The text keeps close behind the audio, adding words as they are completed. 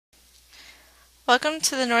Welcome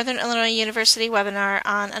to the Northern Illinois University webinar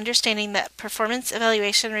on Understanding the Performance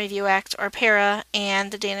Evaluation Review Act, or PERA,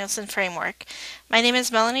 and the Danielson Framework. My name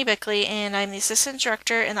is Melanie Bickley, and I'm the Assistant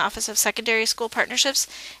Director in the Office of Secondary School Partnerships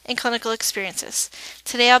and Clinical Experiences.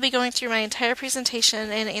 Today I'll be going through my entire presentation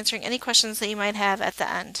and answering any questions that you might have at the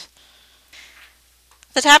end.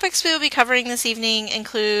 The topics we will be covering this evening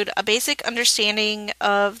include a basic understanding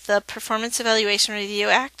of the Performance Evaluation Review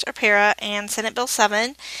Act, or PERA, and Senate Bill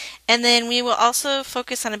 7, and then we will also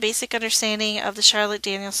focus on a basic understanding of the Charlotte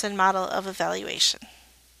Danielson model of evaluation.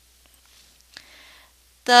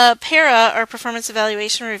 The PERA, or Performance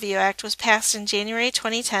Evaluation Review Act, was passed in January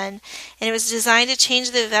 2010, and it was designed to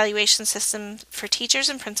change the evaluation system for teachers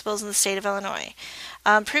and principals in the state of Illinois.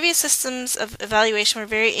 Previous systems of evaluation were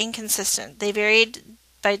very inconsistent. They varied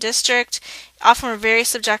by district, often were very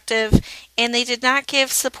subjective, and they did not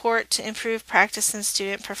give support to improve practice and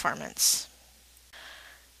student performance.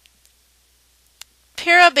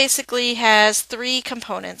 PERA basically has three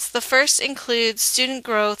components. The first includes student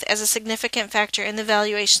growth as a significant factor in the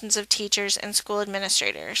evaluations of teachers and school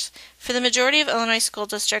administrators. For the majority of Illinois school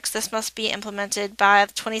districts, this must be implemented by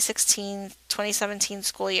the 2016-2017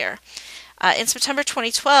 school year. In September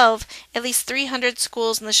 2012, at least 300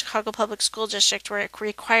 schools in the Chicago Public School District were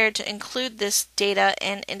required to include this data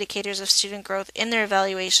and indicators of student growth in their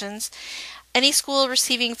evaluations. Any school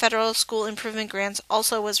receiving federal school improvement grants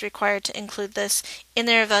also was required to include this in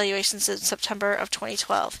their evaluations in September of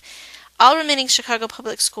 2012. All remaining Chicago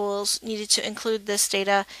Public Schools needed to include this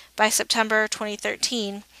data by September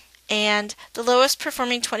 2013. And the lowest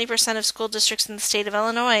performing 20% of school districts in the state of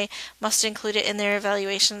Illinois must include it in their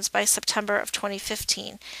evaluations by September of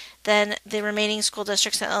 2015. Then the remaining school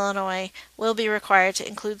districts in Illinois will be required to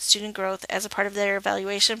include student growth as a part of their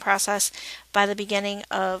evaluation process by the beginning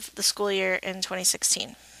of the school year in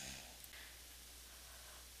 2016.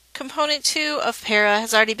 Component 2 of PERA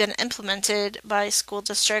has already been implemented by school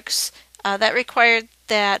districts. That required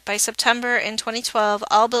that by September in 2012,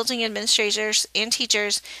 all building administrators and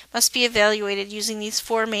teachers must be evaluated using these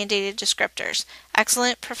four mandated descriptors: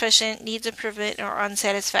 excellent, proficient, needs improvement, or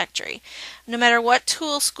unsatisfactory. No matter what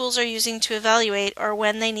tool schools are using to evaluate or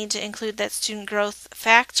when they need to include that student growth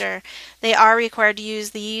factor, they are required to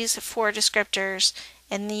use these four descriptors,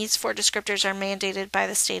 and these four descriptors are mandated by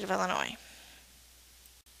the state of Illinois.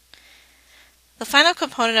 The final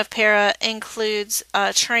component of PERA includes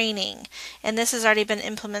training, and this has already been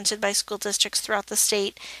implemented by school districts throughout the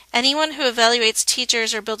state. Anyone who evaluates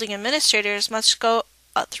teachers or building administrators must go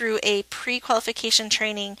through a pre-qualification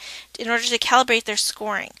training in order to calibrate their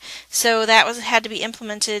scoring. So that had to be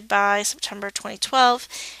implemented by September 2012.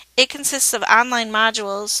 It consists of online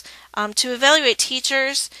modules. To evaluate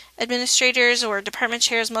teachers, administrators, or department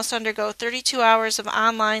chairs must undergo 32 hours of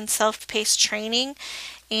online self-paced training.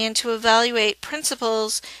 And to evaluate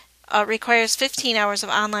principals requires 15 hours of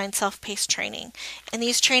online self-paced training. And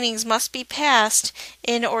these trainings must be passed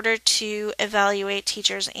in order to evaluate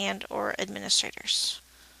teachers and or administrators.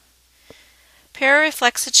 PERA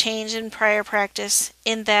reflects a change in prior practice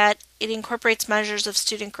in that it incorporates measures of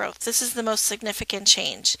student growth. This is the most significant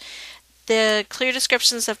change. The clear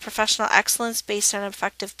descriptions of professional excellence based on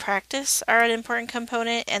effective practice are an important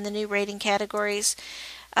component, and the new rating categories.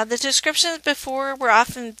 The descriptions before were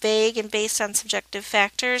often vague and based on subjective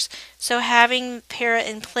factors, so having PERA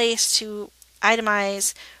in place to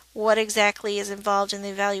itemize what exactly is involved in the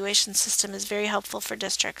evaluation system is very helpful for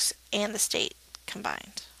districts and the state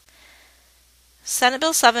combined. Senate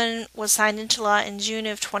Bill 7 was signed into law in June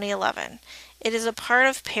of 2011. It is a part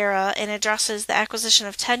of PERA and addresses the acquisition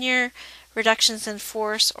of tenure, reductions in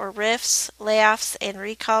force or RIFs, layoffs and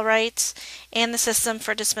recall rights, and the system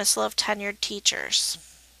for dismissal of tenured teachers.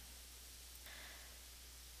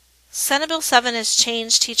 Senate Bill 7 has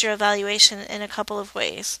changed teacher evaluation in a couple of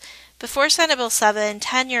ways. Before Senate Bill 7,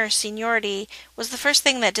 tenure or seniority was the first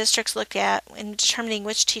thing that districts looked at in determining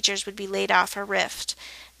which teachers would be laid off or RIFed.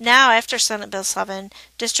 Now, after Senate Bill 7,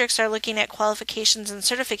 districts are looking at qualifications and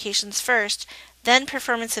certifications first, then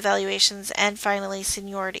performance evaluations, and finally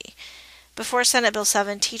seniority. Before Senate Bill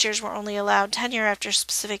 7, teachers were only allowed tenure after a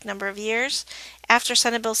specific number of years. After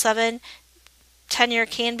Senate Bill 7, tenure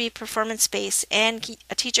can be performance-based, and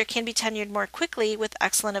a teacher can be tenured more quickly with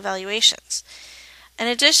excellent evaluations. In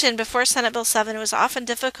addition, before Senate Bill 7, it was often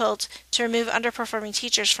difficult to remove underperforming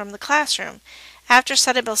teachers from the classroom. After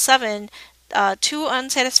Senate Bill 7, 2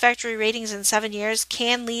 unsatisfactory ratings in 7 years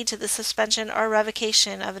can lead to the suspension or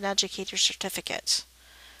revocation of an educator's certificate.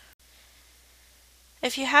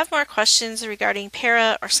 If you have more questions regarding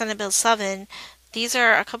PERA or Senate Bill 7, These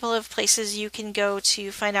are a couple of places you can go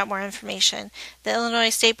to find out more information. The Illinois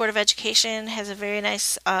State Board of Education has a very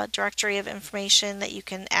nice directory of information that you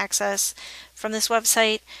can access from this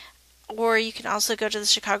website, or you can also go to the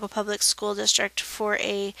Chicago Public School District for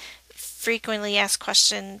a frequently asked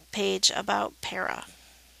question page about PERA.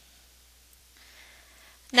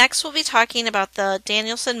 Next, we'll be talking about the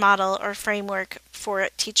Danielson model or framework for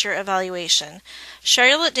teacher evaluation.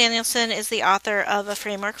 Charlotte Danielson is the author of a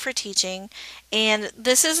framework for teaching, and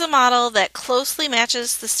this is a model that closely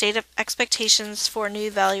matches the state of expectations for a new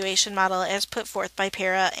evaluation model as put forth by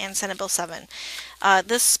PERA and Senate Bill 7.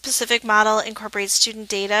 This specific model incorporates student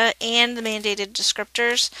data and the mandated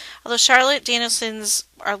descriptors. Although Charlotte Danielson's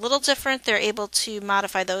are a little different, they're able to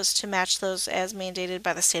modify those to match those as mandated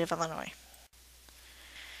by the state of Illinois.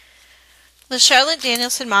 The Charlotte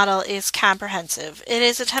Danielson model is comprehensive. It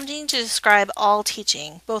is attempting to describe all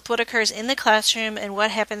teaching, both what occurs in the classroom and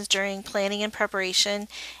what happens during planning and preparation,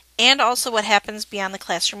 and also what happens beyond the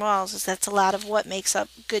classroom walls, as that's a lot of what makes up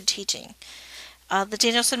good teaching. The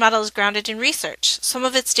Danielson model is grounded in research. Some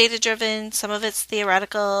of it's data-driven, some of it's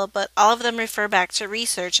theoretical, but all of them refer back to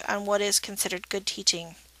research on what is considered good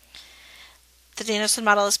teaching. The Danielson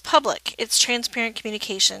model is public. It's transparent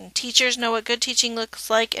communication. Teachers know what good teaching looks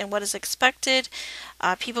like and what is expected.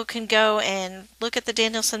 People can go and look at the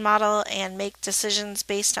Danielson model and make decisions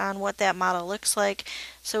based on what that model looks like.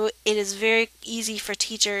 So it is very easy for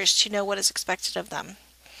teachers to know what is expected of them.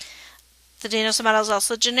 The Danielson model is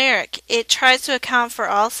also generic. It tries to account for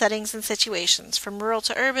all settings and situations, from rural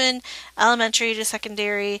to urban, elementary to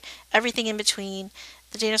secondary, everything in between.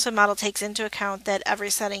 The Danielson model takes into account that every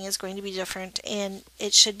setting is going to be different, and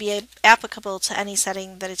it should be applicable to any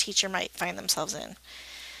setting that a teacher might find themselves in.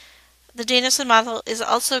 The Danielson model is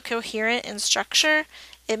also coherent in structure.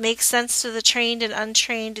 It makes sense to the trained and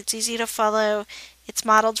untrained. It's easy to follow. It's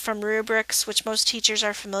modeled from rubrics, which most teachers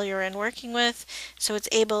are familiar in working with, so it's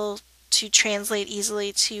able to translate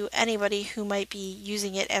easily to anybody who might be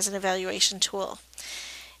using it as an evaluation tool.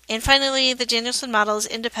 And finally, the Danielson model is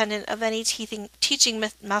independent of any teaching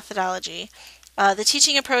methodology. The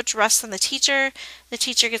teaching approach rests on the teacher. The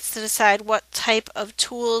teacher gets to decide what type of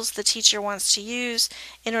tools the teacher wants to use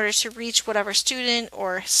in order to reach whatever student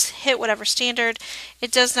or hit whatever standard.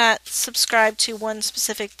 It does not subscribe to one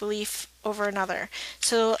specific belief over another.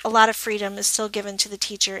 So a lot of freedom is still given to the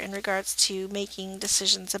teacher in regards to making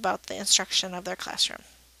decisions about the instruction of their classroom.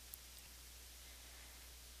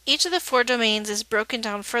 Each of the 4 domains is broken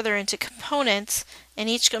down further into components, and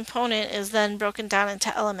each component is then broken down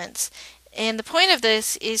into elements. And the point of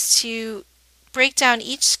this is to break down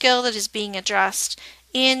each skill that is being addressed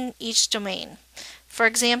in each domain. For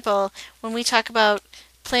example, when we talk about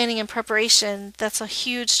planning and preparation, that's a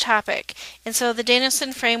huge topic. And so the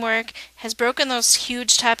Danielson Framework has broken those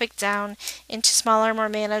huge topics down into smaller, more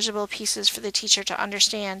manageable pieces for the teacher to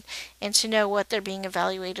understand and to know what they're being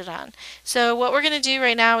evaluated on. So what we're going to do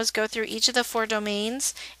right now is go through each of the 4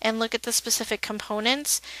 domains and look at the specific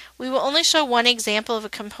components. We will only show one example of a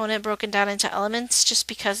component broken down into elements just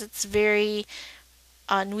because it's very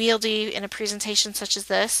unwieldy in a presentation such as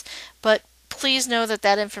this, but please know that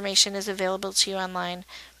that information is available to you online.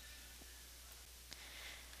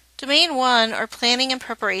 Domain 1, or planning and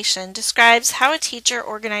preparation, describes how a teacher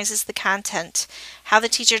organizes the content, how the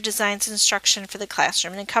teacher designs instruction for the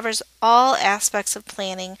classroom, and it covers all aspects of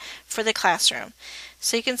planning for the classroom.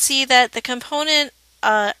 So you can see that the components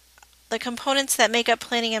that make up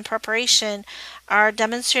planning and preparation are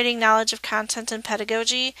demonstrating knowledge of content and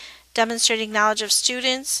pedagogy, demonstrating knowledge of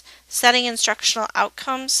students, setting instructional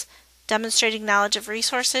outcomes, demonstrating knowledge of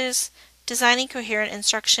resources, designing coherent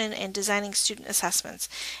instruction, and designing student assessments.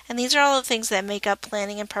 And these are all the things that make up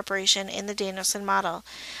planning and preparation in the Danielson model.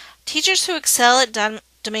 Teachers who excel at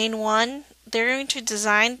Domain 1, they're going to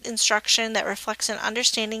design instruction that reflects an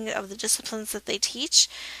understanding of the disciplines that they teach.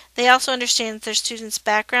 They also understand their students'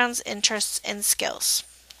 backgrounds, interests, and skills.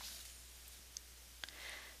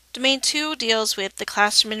 Domain 2 deals with the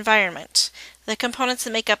classroom environment. The components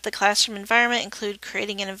that make up the classroom environment include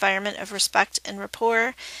creating an environment of respect and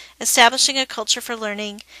rapport, establishing a culture for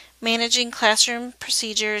learning, managing classroom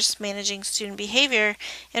procedures, managing student behavior,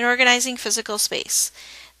 and organizing physical space.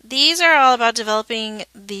 These are all about developing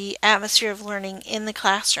the atmosphere of learning in the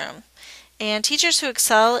classroom. And teachers who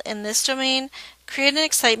excel in this domain create an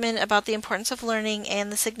excitement about the importance of learning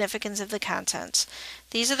and the significance of the content.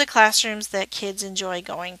 These are the classrooms that kids enjoy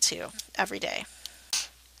going to every day.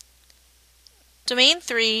 Domain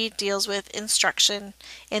 3 deals with instruction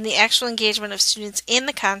and the actual engagement of students in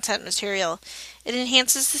the content material. It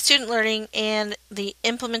enhances the student learning and the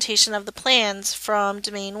implementation of the plans from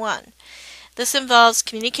Domain 1. This involves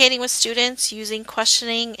communicating with students using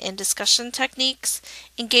questioning and discussion techniques,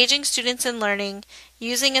 engaging students in learning,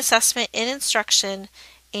 using assessment in instruction,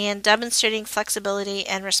 and demonstrating flexibility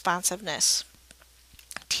and responsiveness.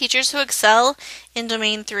 Teachers who excel in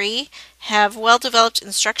Domain 3 have well-developed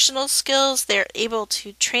instructional skills. They're able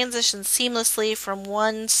to transition seamlessly from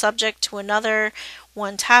one subject to another,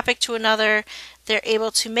 one topic to another. They're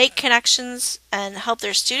able to make connections and help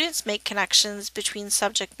their students make connections between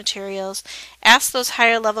subject materials, ask those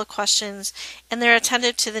higher level questions, and they're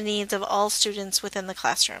attentive to the needs of all students within the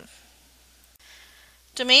classroom.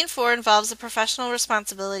 Domain 4 involves the professional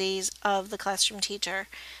responsibilities of the classroom teacher.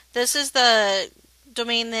 This is the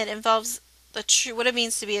domain that involves what it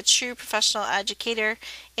means to be a true professional educator,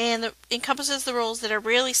 and encompasses the roles that are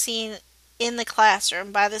rarely seen in the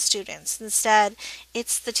classroom by the students. Instead,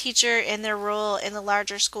 it's the teacher and their role in the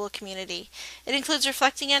larger school community. It includes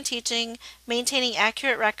reflecting on teaching, maintaining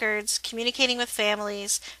accurate records, communicating with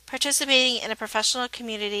families, participating in a professional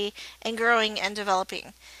community, and growing and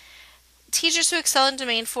developing. Teachers who excel in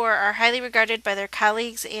Domain 4 are highly regarded by their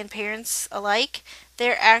colleagues and parents alike.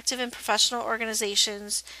 They're active in professional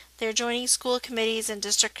organizations, they're joining school committees and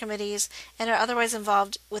district committees, and are otherwise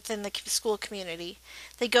involved within the school community.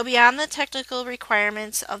 They go beyond the technical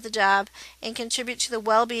requirements of the job and contribute to the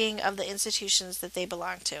well-being of the institutions that they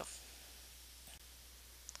belong to.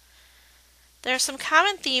 There are some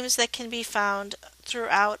common themes that can be found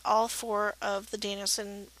throughout all 4 of the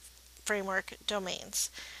Danielson Framework domains.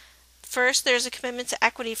 First, there's a commitment to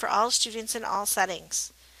equity for all students in all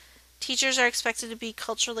settings. Teachers are expected to be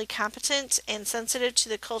culturally competent and sensitive to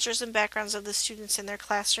the cultures and backgrounds of the students in their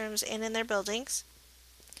classrooms and in their buildings.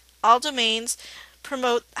 All domains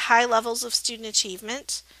promote high levels of student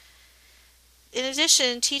achievement. In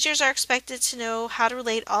addition, teachers are expected to know how to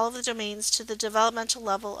relate all of the domains to the developmental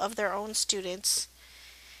level of their own students.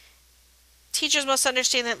 Teachers must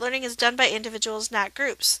understand that learning is done by individuals, not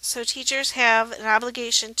groups. So teachers have an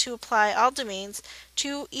obligation to apply all domains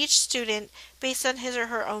to each student based on his or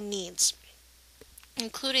her own needs,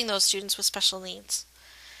 including those students with special needs.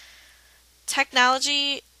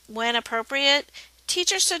 Technology, when appropriate,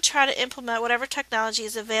 teachers should try to implement whatever technology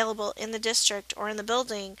is available in the district or in the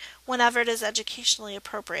building whenever it is educationally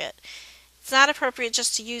appropriate. It's not appropriate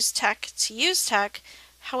just to use tech.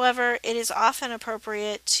 However, it is often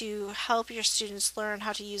appropriate to help your students learn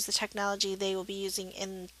how to use the technology they will be using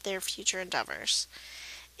in their future endeavors.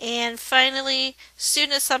 And finally,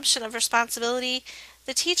 student assumption of responsibility.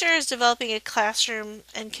 The teacher is developing a classroom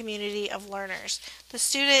and community of learners. The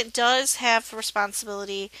student does have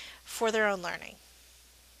responsibility for their own learning.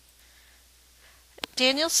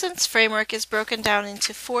 Danielson's framework is broken down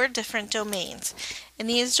into 4 different domains, and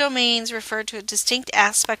these domains refer to a distinct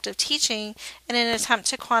aspect of teaching in an attempt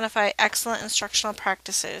to quantify excellent instructional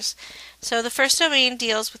practices. So the first domain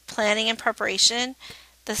deals with planning and preparation,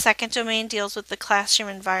 the second domain deals with the classroom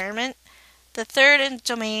environment, the third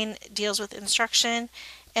domain deals with instruction,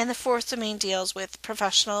 and the fourth domain deals with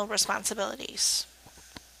professional responsibilities.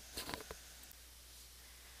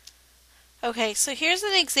 Okay, so here's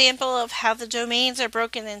an example of how the domains are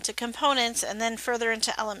broken into components and then further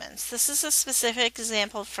into elements. This is a specific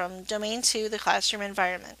example from Domain 2, the classroom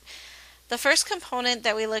environment. The first component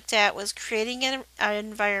that we looked at was creating an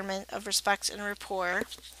environment of respect and rapport.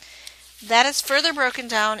 That is further broken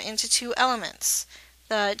down into 2 elements: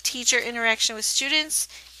 the teacher interaction with students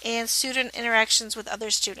and student interactions with other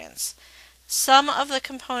students. Some of the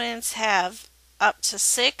components have up to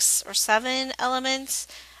 6 or 7 elements,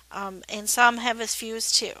 and some have as few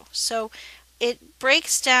as 2. So it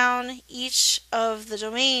breaks down each of the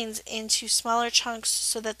domains into smaller chunks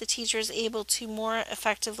so that the teacher is able to more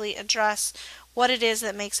effectively address what it is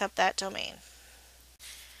that makes up that domain.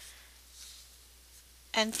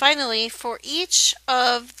 And finally, for each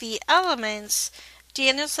of the elements,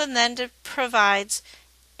 Danielson then provides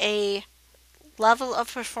a level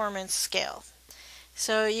of performance scale.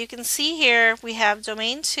 So you can see here we have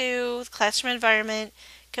Domain 2, classroom environment,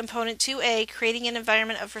 Component 2A, creating an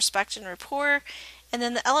environment of respect and rapport, and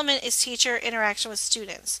then the element is teacher interaction with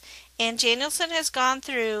students. And Danielson has gone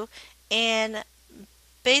through and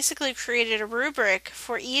basically created a rubric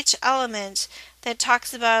for each element that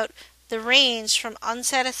talks about the range from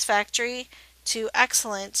unsatisfactory to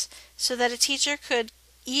excellent, so that a teacher could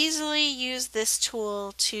easily use this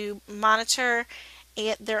tool to monitor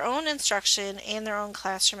their own instruction and their own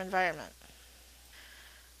classroom environment.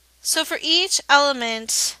 So for each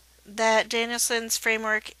element that Danielson's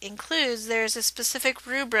framework includes, there's a specific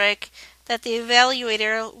rubric that the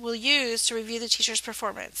evaluator will use to review the teacher's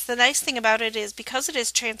performance. The nice thing about it is because it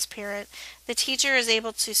is transparent, the teacher is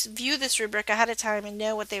able to view this rubric ahead of time and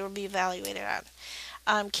know what they will be evaluated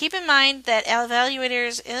on. Keep in mind that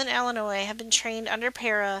evaluators in Illinois have been trained under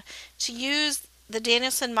PERA to use the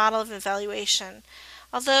Danielson model of evaluation.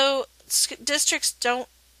 Although districts don't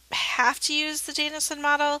have to use the Danielson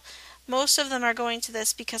model, most of them are going to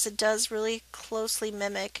this because it does really closely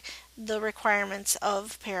mimic the requirements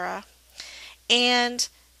of PERA. And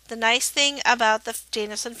the nice thing about the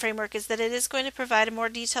Danielson framework is that it is going to provide a more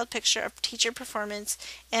detailed picture of teacher performance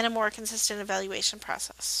and a more consistent evaluation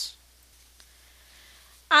process.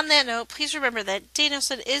 On that note, please remember that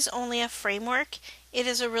Danielson is only a framework. It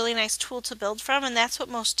is a really nice tool to build from, and that's what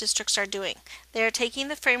most districts are doing. They are taking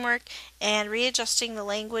the framework and readjusting the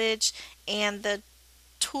language and the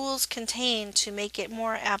tools contained to make it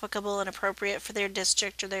more applicable and appropriate for their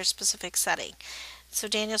district or their specific setting. So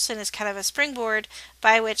Danielson is kind of a springboard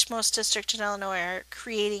by which most districts in Illinois are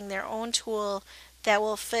creating their own tool that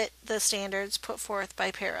will fit the standards put forth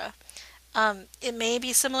by PERA. It may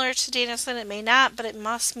be similar to Danielson, it may not, but it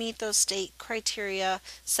must meet those state criteria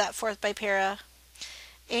set forth by PERA.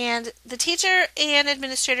 And the teacher and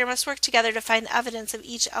administrator must work together to find evidence of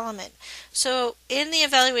each element. So in the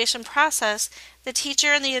evaluation process, the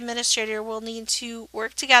teacher and the administrator will need to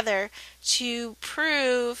work together to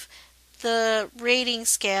prove the rating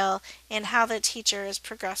scale and how the teacher is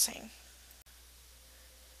progressing.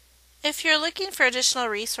 If you're looking for additional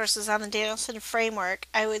resources on the Danielson framework,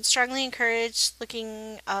 I would strongly encourage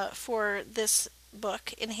looking for this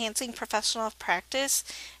book, Enhancing Professional Practice,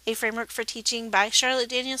 A Framework for Teaching by Charlotte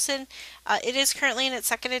Danielson. It is currently in its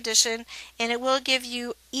second edition, and it will give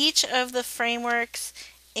you each of the frameworks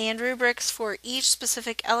and rubrics for each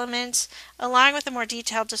specific element, along with a more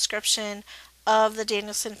detailed description of the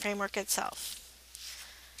Danielson framework itself.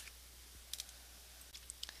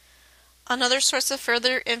 Another source of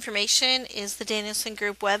further information is the Danielson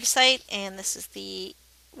Group website, and this is the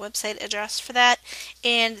website address for that.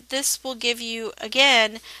 And this will give you,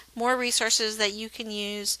 again, more resources that you can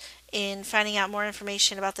use in finding out more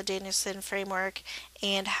information about the Danielson framework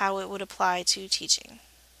and how it would apply to teaching.